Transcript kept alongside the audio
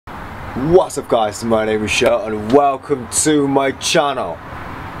What's up guys, my name is Joe and welcome to my channel.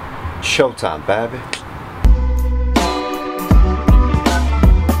 Showtime baby.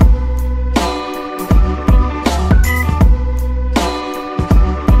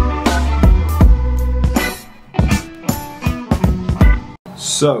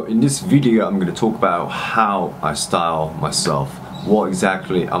 So in this video I'm going to talk about how I style myself. What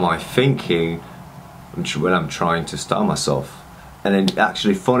exactly am I thinking when I'm trying to style myself? And it's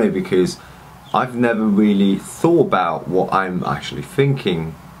actually funny because I've never really thought about what I'm actually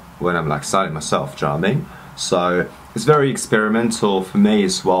thinking when I'm like styling myself, do you know what I mean? So it's very experimental for me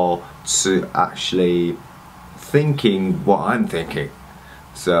as well to actually thinking what I'm thinking.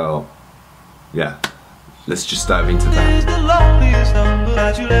 So yeah, let's just dive into that.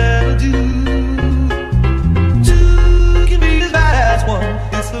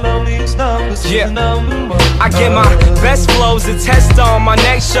 Yeah, I get my best flows to test on my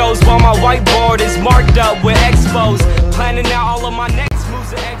next shows while my whiteboard is marked up with expos. Planning out all of my next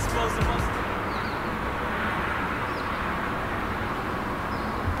moves and expos.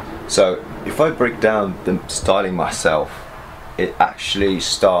 So if I break down the styling myself, it actually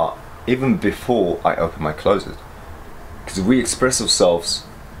starts even before I open my clothes. Because we express ourselves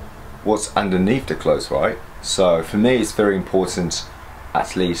what's underneath the clothes, right? So for me it's very important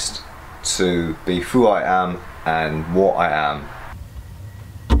at least to be who I am and what I am.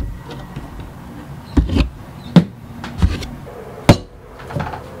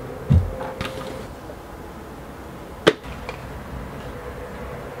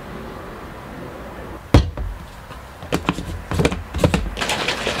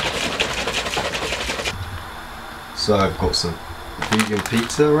 So I've got some vegan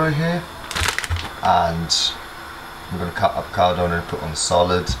pizza right here and I'm going to cut avocado and put on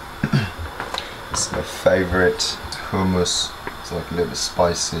salad. This is my favourite hummus. It's like a little bit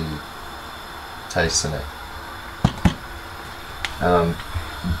spicy taste in it.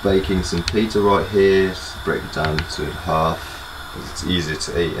 Baking some pizza right here. Just break it down to half because it's easier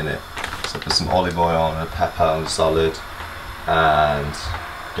to eat in it. So put some olive oil on, a pepper on the salad, and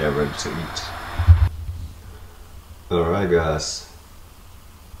get ready to eat. Alright guys,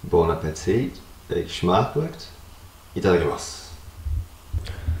 bon appetit, smakelijk. Itadakimasu.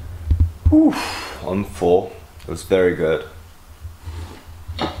 I'm full. It was very good.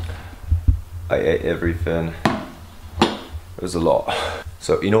 I ate everything. It was a lot.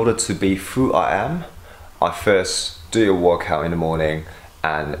 So in order to be who I am, I first do a workout in the morning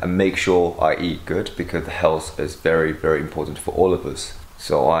and make sure I eat good because health is very, very important for all of us.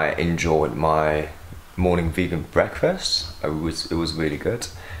 So I enjoyed my morning vegan breakfast. It was really good.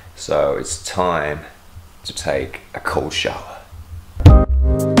 So it's time to take a cold shower.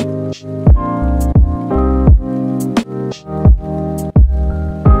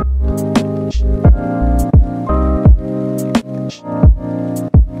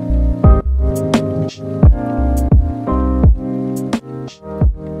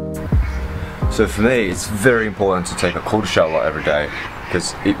 So for me it's very important to take a cold shower every day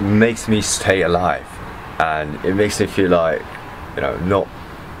because it makes me stay alive and it makes me feel like, you know,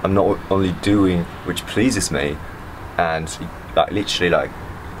 I'm not only doing which pleases me, and like literally like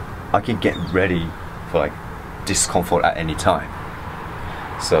I can get ready for like discomfort at any time.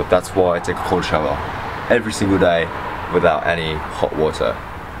 So that's why I take a cold shower every single day without any hot water.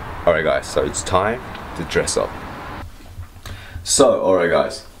 Alright guys, so it's time to dress up. So alright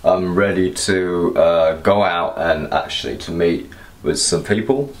guys, I'm ready to go out and actually to meet with some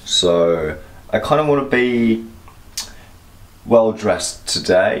people. So I kind of want to be well dressed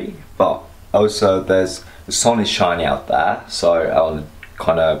today, but also the sun is shining out there, so I want to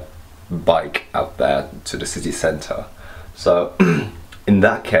kind of bike out there to the city center. So in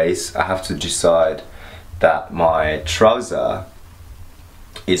that case I have to decide that my trouser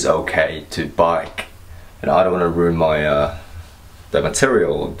is okay to bike, and I don't want to ruin my the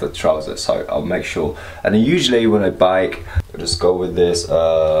material of the trouser, so I'll make sure. And usually when I bike I just go with this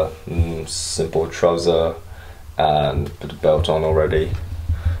simple trouser and put the belt on already.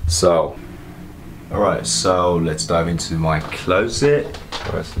 So alright, so let's dive into my closet.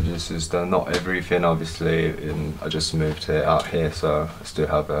 Alright, so this is not everything obviously, and I just moved it out here, so I still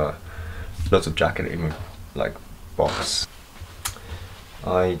have lots of jacket in my like box.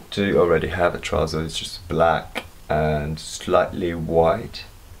 I do already have a trouser, it's just black and slightly white,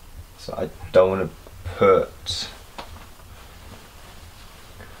 so I don't want to put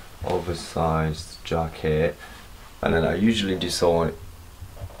oversized jacket. And then I usually decide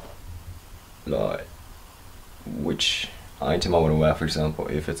like which item I want to wear. For example,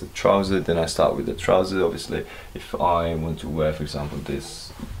 if it's a trouser, then I start with the trouser. Obviously if I want to wear, for example,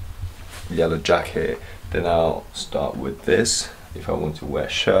 this yellow jacket, then I'll start with this. If I want to wear a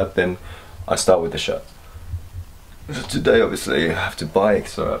shirt, then I start with the shirt. So today obviously I have to bike,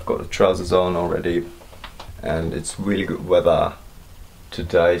 so I've got the trousers on already, and it's really good weather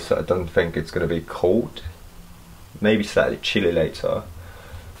today, so I don't think it's gonna be cold. Maybe slightly chilly later,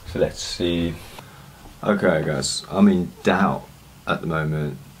 so let's see. Okay guys, I'm in doubt at the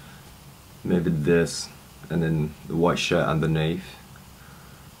moment. Maybe this and then the white shirt underneath.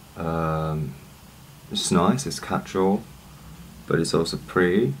 It's nice, it's casual, but it's also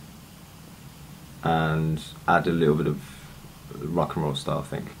pretty, and add a little bit of rock and roll style, I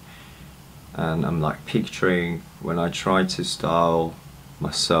think. And I'm like picturing, when I try to style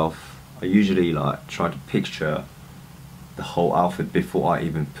myself, I usually like try to picture the whole outfit before I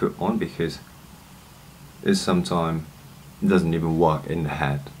even put on, because it sometimes doesn't even work in the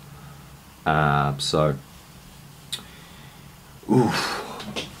head. So oof.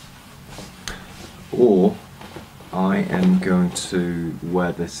 Or I am going to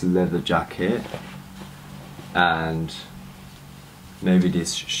wear this leather jacket and maybe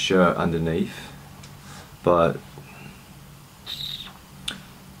this shirt underneath, but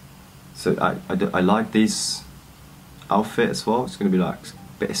so I like this outfit as well. It's going to be like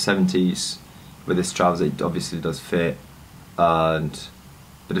a bit of 70s with this trouser. It obviously does fit, but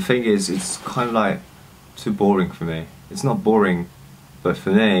the thing is, it's kind of like too boring for me. It's not boring, but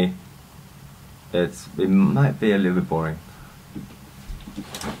for me it might be a little bit boring.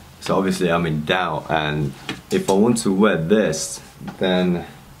 So obviously I'm in doubt, and if I want to wear this, then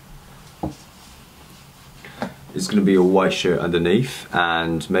it's gonna be a white shirt underneath,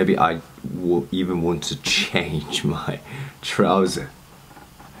 and maybe I will even want to change my trouser.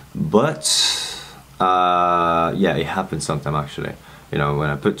 But yeah, it happens sometimes actually. You know, when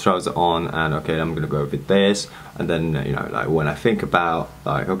I put trousers on and okay, I'm gonna go with this, and then you know, like when I think about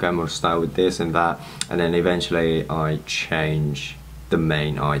like okay, I'm gonna style with this and that, and then eventually I change the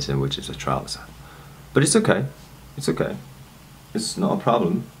main item, which is a trouser. But it's okay, it's okay, it's not a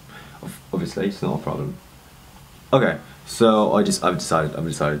problem. Obviously, it's not a problem. Okay, so I've decided, and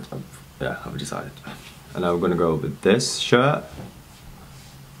I'm gonna go with this shirt.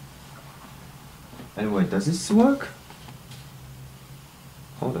 Anyway, does this work?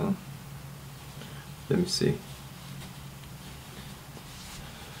 Hold on, let me see.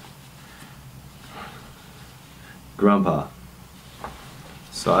 Grandpa.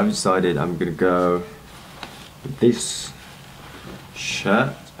 So I've decided I'm gonna go with this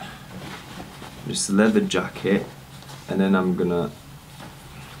shirt, this leather jacket, and then I'm gonna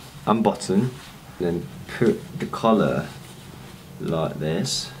unbutton and then put the collar like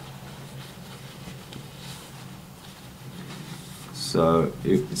this. So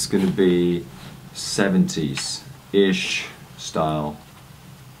it's going to be 70s-ish style.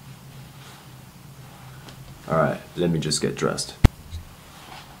 Alright, let me just get dressed.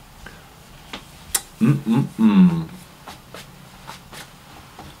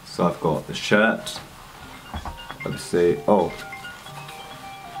 So I've got the shirt. Obviously, oh,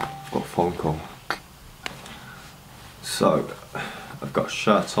 got a phone call. So I've got a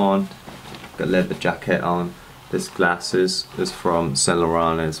shirt on, got a leather jacket on. This glasses is from Saint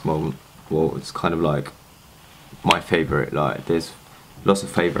Laurent. It's well, it's kind of like my favorite. Like there's lots of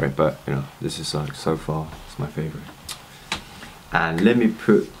favorite, but you know, this is like so far it's my favorite. And let me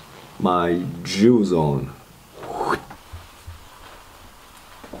put my jewels on.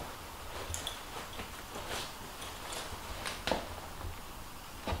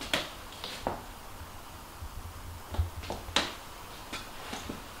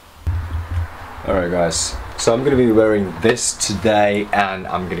 Alright guys, so I'm gonna be wearing this today, and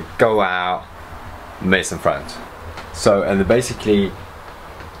I'm gonna go out, meet some friends. So, and basically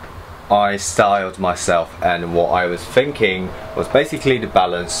I styled myself, and what I was thinking was basically the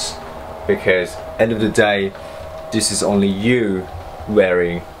balance, because end of the day this is only you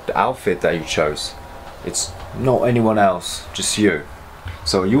wearing the outfit that you chose. It's not anyone else, just you.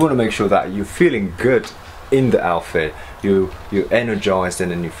 So you want to make sure that you're feeling good in the outfit, you're energized,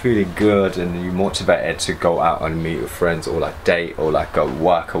 and then you're feeling good, and you're motivated to go out and meet your friends, or like date, or like go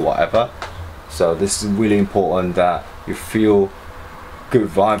work or whatever. So this is really important that you feel good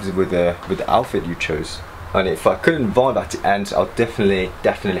vibes with the outfit you chose. And if I couldn't vibe at the end, I'll definitely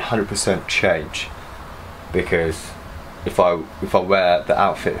 100% change, because if I wear the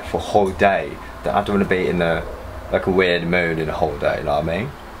outfit for a whole day, then I don't want to be in a like a weird mood in the whole day, you know what I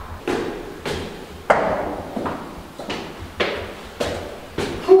mean?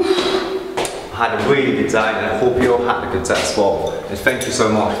 had a really good day, and I hope you all had a good day as well. And thank you so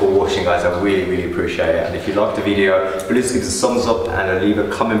much for watching, guys. I really appreciate it. And if you liked the video, please give us a thumbs up and leave a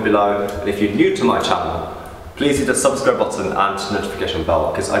comment below. And if you're new to my channel, please hit the subscribe button and the notification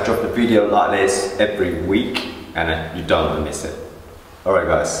bell, because I drop a video like this every week and you don't want to miss it. Alright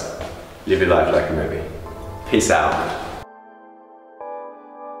guys, live your life like a movie. Peace out.